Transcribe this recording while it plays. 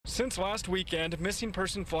Since last weekend, missing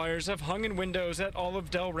person flyers have hung in windows at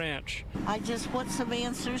Olive Dell Ranch. I just want some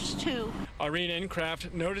answers, too. Irene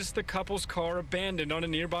Encraft noticed the couple's car abandoned on a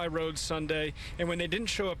nearby road Sunday, and when they didn't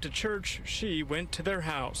show up to church, she went to their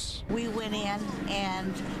house. We went in,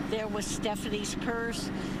 and there was Stephanie's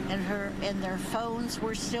purse, and their phones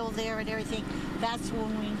were still there and everything. That's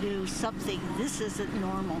when we knew something. This isn't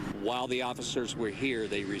normal. While the officers were here,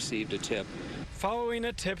 they received a tip. Following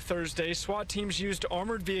a tip Thursday, SWAT teams used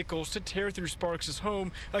armored vehicles to tear through Sparks'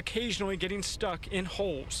 home, occasionally getting stuck in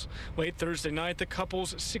holes. Late Thursday night, the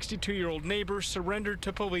couple's 62-year-old neighbor surrendered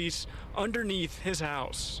to police underneath his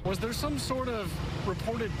house. Was there some sort of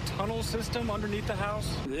reported tunnel system underneath the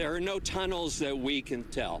house? There are no tunnels that we can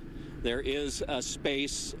tell. There is a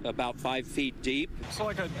space about 5 feet deep. So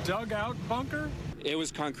like a dugout bunker? It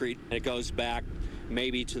was concrete. It goes back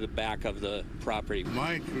maybe to the back of the property.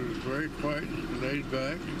 Mike was very quiet and laid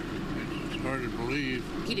back. It's hard to believe.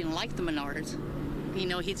 He didn't like the Menards. You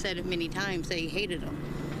know, he'd said it many times that he hated them.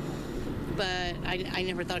 But I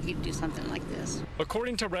never thought he'd do something like this.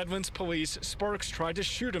 According to Redlands police, Sparks tried to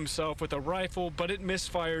shoot himself with a rifle, but it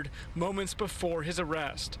misfired moments before his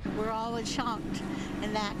arrest. We're all shocked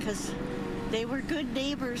in that because they were good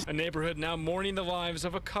neighbors. A neighborhood now mourning the lives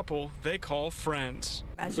of a couple they call friends.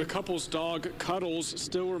 The couple's dog, Cuddles,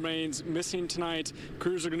 still remains missing tonight.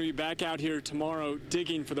 Crews are going to be back out here tomorrow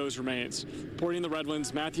digging for those remains. Reporting in the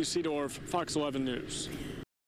Redlands, Matthew Seedorf, Fox 11 News.